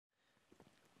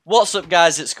What's up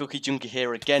guys, it's Cookie Junkie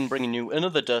here again, bringing you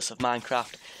another dose of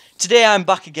Minecraft. Today I'm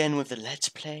back again with the Let's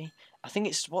Play. I think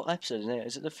it's, what episode is it?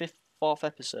 Is it the fourth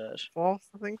episode? Fourth,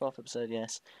 I think. Fourth episode,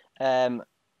 yes. I'll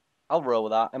roll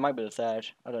with that. It might be the third,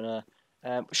 I don't know.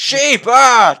 Sheep!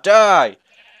 Ah! Die!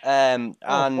 What have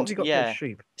And you got yeah, against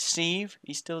sheep? Steve,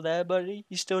 you still there, buddy?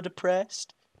 You still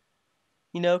depressed?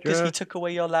 You know, because he took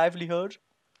away your livelihood?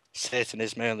 Satan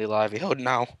is my only livelihood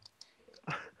now.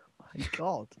 Oh my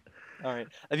god. Alright,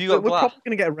 have you got We're glass? probably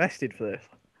going to get arrested for this.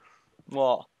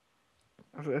 What?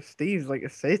 Steve's like a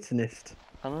Satanist.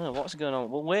 I don't know, what's going on?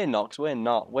 Well, we're not, 'cause we're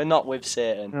not. We're not with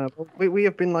Satan. We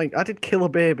have been like, I did kill a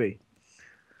baby.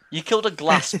 You killed a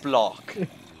glass block.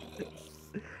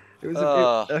 It was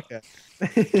okay.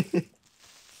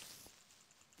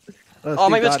 Oh,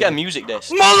 maybe let's get a music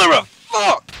disc. Mother of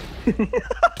fuck!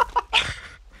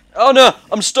 Oh no,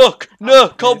 I'm stuck. No,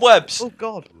 cobwebs. Oh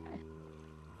god.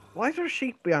 Why is there a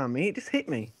sheep behind me? It just hit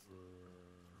me.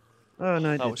 Oh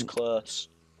no, it That was didn't. close.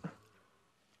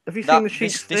 Have you seen the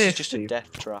sheep's This is face, just Steve? a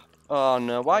death trap. Oh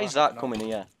no, why is that coming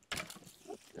here?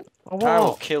 Oh, I will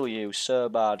what? kill you so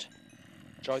bad.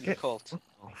 Join the cult.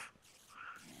 Off.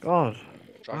 God.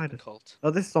 Join the cult.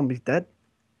 Oh, this zombie's dead.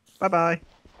 Bye bye.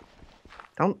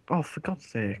 Don't. Oh, for God's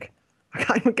sake. I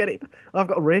can't even get it. I've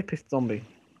got a rapist zombie.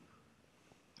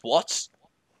 What?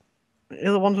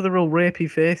 They're the ones with the real rapey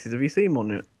faces. Have you seen one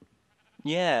yet?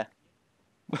 Yeah.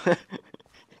 Yeah,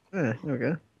 there we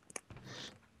go.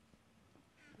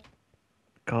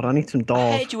 God, I need some How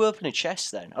doors. did you open a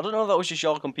chest then? I don't know if that was just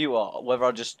your computer or whether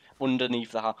I just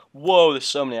underneath the house. Whoa, there's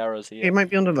so many arrows here. It might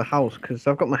be under the house because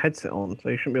I've got my headset on, so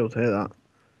you shouldn't be able to hear that.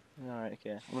 Alright,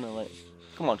 okay. I'm gonna let.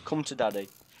 Come on, come to daddy.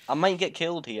 I might get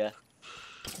killed here.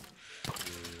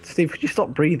 Steve, could you stop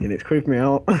breathing? It's creeping me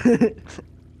out.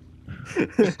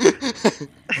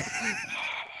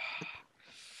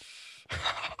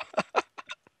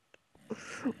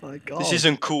 Oh my God. This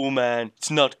isn't cool, man.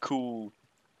 It's not cool.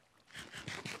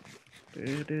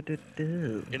 Do.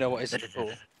 You know what isn't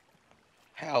cool?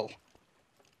 Hell.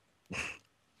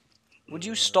 Would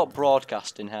you stop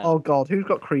broadcasting, Hen? Oh God, who's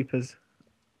got creepers?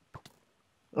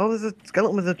 Oh, there's a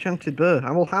skeleton with a enchanted bird.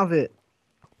 I will have it.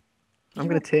 I'm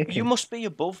gonna take it. You must be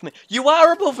above me. You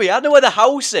are above me. I know where the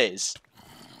house is.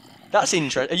 That's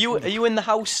interesting. Are you in the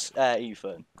house,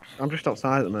 Ethan? I'm just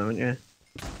outside at the moment, yeah.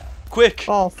 Quick!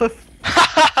 Oh, for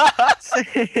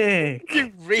sake! You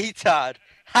retard!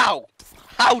 How?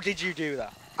 How did you do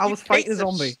that? I You was fighting a piece of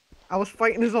zombie. I was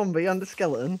fighting a zombie and a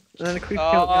skeleton, and then a creeper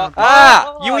Oh, killed me.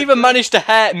 Ah! Oh, You I even see. managed to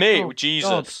hurt me. Oh,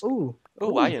 Jesus. God. Ooh. Ooh,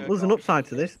 Ooh, iron. There's an upside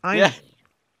to this. Iron. Yeah.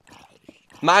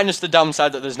 Minus the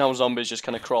downside that there's no zombies just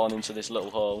kind of crawling into this little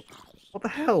hole. What the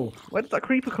hell? Where did that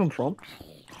creeper come from?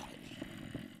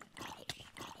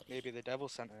 Maybe the devil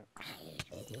sent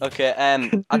it. Okay, I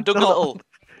dug a No. little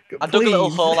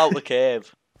Please. hole out the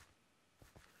cave.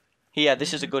 Here,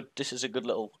 this is a good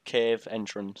little cave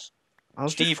entrance. I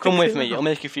was just Steve, come with fixing me. that. It'll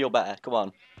make you feel better. Come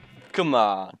on. Come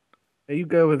on. Here you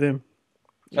go with him.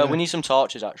 Oh, we need some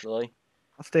torches actually.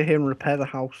 I'll stay here and repair the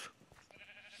house.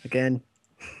 Again.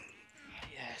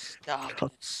 Yes,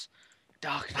 darkness.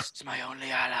 Darkness is my only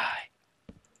ally.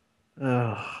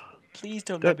 Oh. Please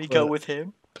don't Don't let me go work. with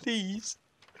him. Please.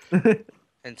 Into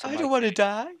I my don't want to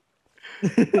die. You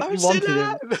I'm still wanted him.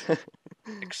 alive.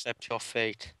 accept your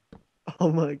fate. Oh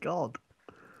my God.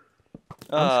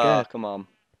 Oh, scared. come on.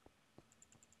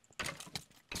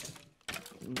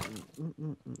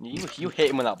 You hit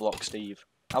him with that block, Steve.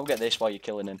 I'll get this while you're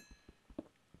killing him.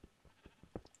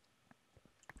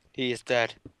 He is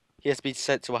dead. He has been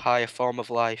sent to a higher form of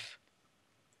life.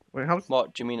 Wait, how's...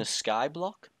 What, do you mean a sky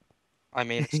block? I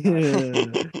mean,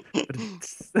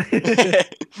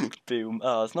 Boom.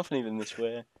 Oh, there's nothing even this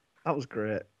way. That was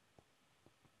great.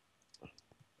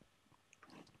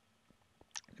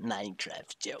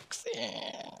 Minecraft jokes.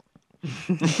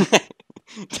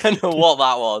 Don't know what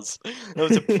that was. That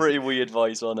was a pretty weird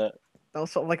voice on it. That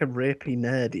was sort of like a rapey,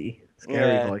 nerdy,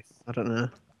 scary Yeah. voice. I don't know.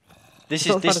 This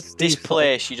Sounds is like a this Steve sort of-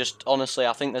 place. You just honestly,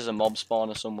 I think there's a mob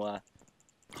spawner somewhere.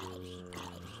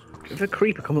 If a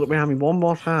creeper comes up behind me one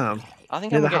more time, I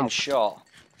think Near I'm the getting house. shot.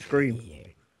 scream.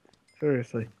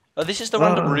 Seriously. Oh, this is the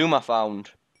random Ah. room I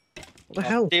found. What the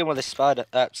hell? deal with this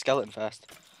skeleton first.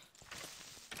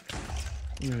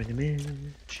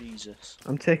 Jesus.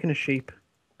 I'm taking a sheep.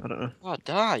 I don't know. Oh,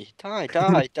 die, die,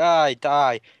 die, die,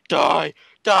 die, die,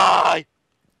 die! I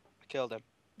killed him.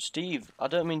 Steve, I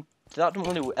don't mean that don't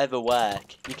really ever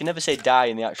work. You can never say die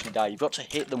and they actually die. You've got to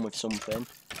hit them with something.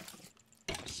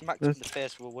 I smacked him in the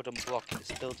face with a wooden block and it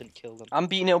still didn't kill them. I'm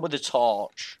beating it up with a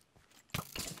torch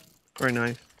Very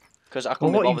nice. because I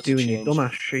Well, couldn't what be are you bothered to doing, you change.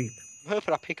 dumbass sheep? I'm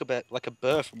hoping I pick up like a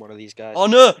burr from one of these guys. Oh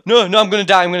no, no, no! I'm gonna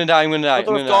die! I'm gonna die! I'm gonna die! I'm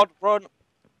Mother gonna of die! God,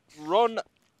 run,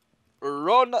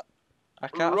 run, run, I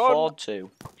can't run. afford to.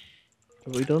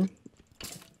 Are we done?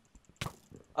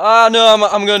 Ah no!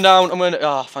 I'm going down. I'm going.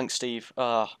 Ah, thanks, Steve.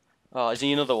 Ah, is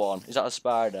he another one? Is that a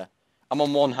spider? I'm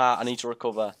on 1 heart. I need to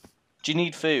recover. Do you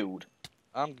need food?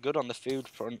 I'm good on the food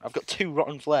front. I've got 2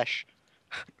 rotten flesh,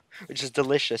 which is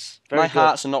delicious. My Very good.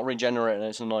 hearts are not regenerating.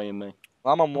 It's annoying me.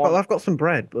 I'm on I've 1. got some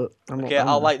bread, but I'm Okay, not.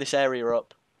 I'll light this area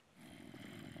up.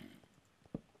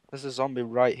 There's a zombie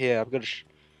right here. I'm gonna.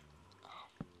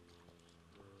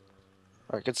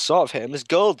 I could sort of hit him. There's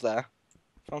gold there.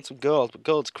 Found some gold, but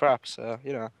gold's crap. So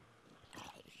you know.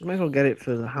 Might as well get it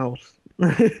for the house.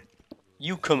 I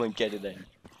You come and get it then.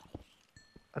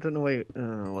 don't know where.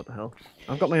 What the hell?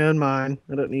 I've got my own mine.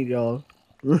 I don't need yours.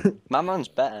 My man's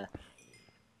better.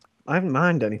 I haven't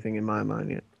mined anything in my mine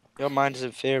yet. Your mind is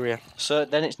inferior. So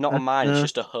then it's not a mine. It's no.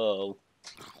 just a hole.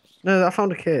 No, I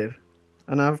found a cave,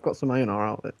 and I've got some iron ore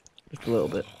out of it, just a little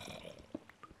bit.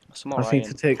 Some I more just need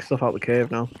iron. to take stuff out of the cave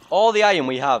now. All the iron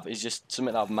we have is just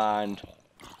something that I've mined.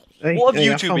 Hey, What have hey,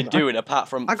 you I two found- been doing apart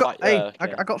from I got. fight? Hey,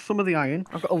 Okay. I got some of the iron.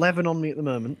 I've got 11 on me at the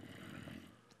moment.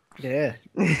 Yeah.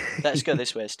 Let's go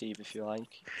this way, Steve, if you like.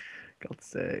 God's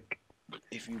sake.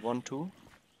 If you want to.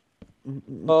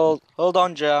 Hold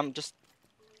on, Jam.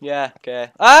 Yeah,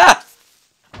 okay. Ah!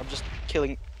 I'm just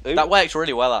killing. Ooh, That worked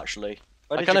really well, actually.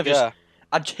 where I did kind you of just. go?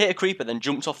 I hit a creeper, then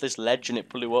jumped off this ledge and it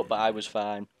blew up, but I was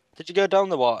fine. Did you go down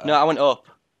the water? No, I went up.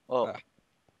 Up. Ah.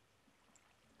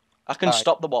 I can Alright.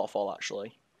 stop the waterfall, actually.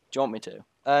 Do you want me to?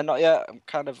 Not yet. I'm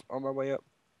kind of on my way up.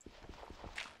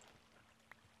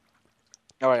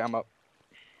 Alright, I'm up.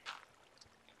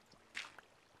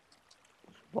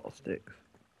 A lot of sticks.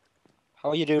 How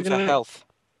are you doing You're for gonna- health?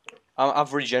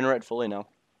 I've regenerated fully now.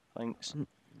 Thanks. Mm.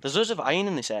 There's loads of iron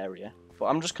in this area, but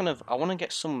I'm just kind of. I want to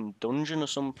get some dungeon or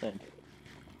something.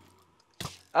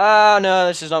 Ah, no,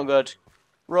 this is not good.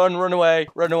 Run away,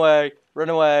 run away, run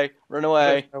away, run I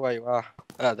away. don't know where you are.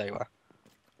 Ah, there you are.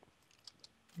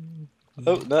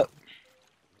 Oh, no.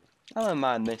 I don't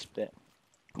mind this bit.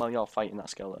 Well, you're fighting that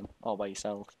skeleton all by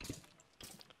yourself.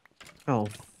 Oh.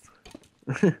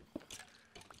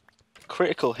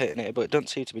 Critical hitting it, but it doesn't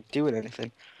seem to be doing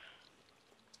anything.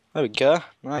 There we go.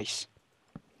 Nice.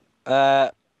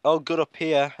 All good up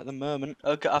here at the moment.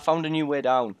 Okay, I found a new way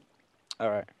down.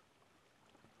 Alright.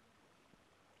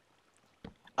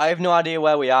 I have no idea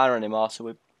where we are anymore, so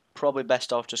we're probably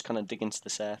best off just kind of digging to the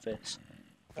surface.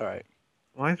 Alright.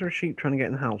 Why is there a sheep trying to get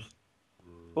in the house?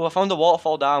 Oh, I found a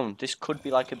waterfall down. This could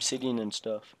be like obsidian and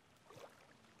stuff.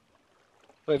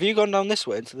 Wait, have you gone down this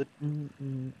way into the...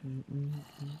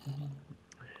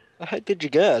 The heck did you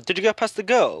go? Did you go past the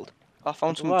gold? I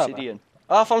found Into some lava? obsidian.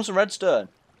 Oh, I found some redstone.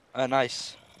 Oh,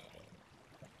 nice.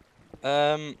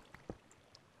 I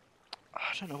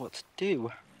don't know what to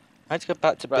do. I need to go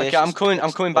back to Right, base. okay,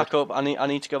 I'm coming back up. I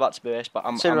need to go back to base, but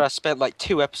I'm Consider I spent like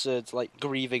 2 episodes like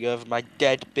grieving over my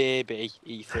dead baby,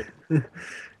 Ethan.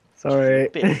 Sorry.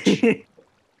 Bitch.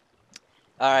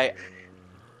 Alright.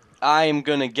 I'm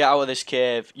gonna get out of this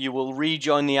cave. You will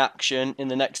rejoin the action in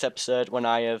the next episode when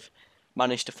I have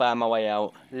managed to find my way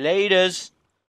out. Laters!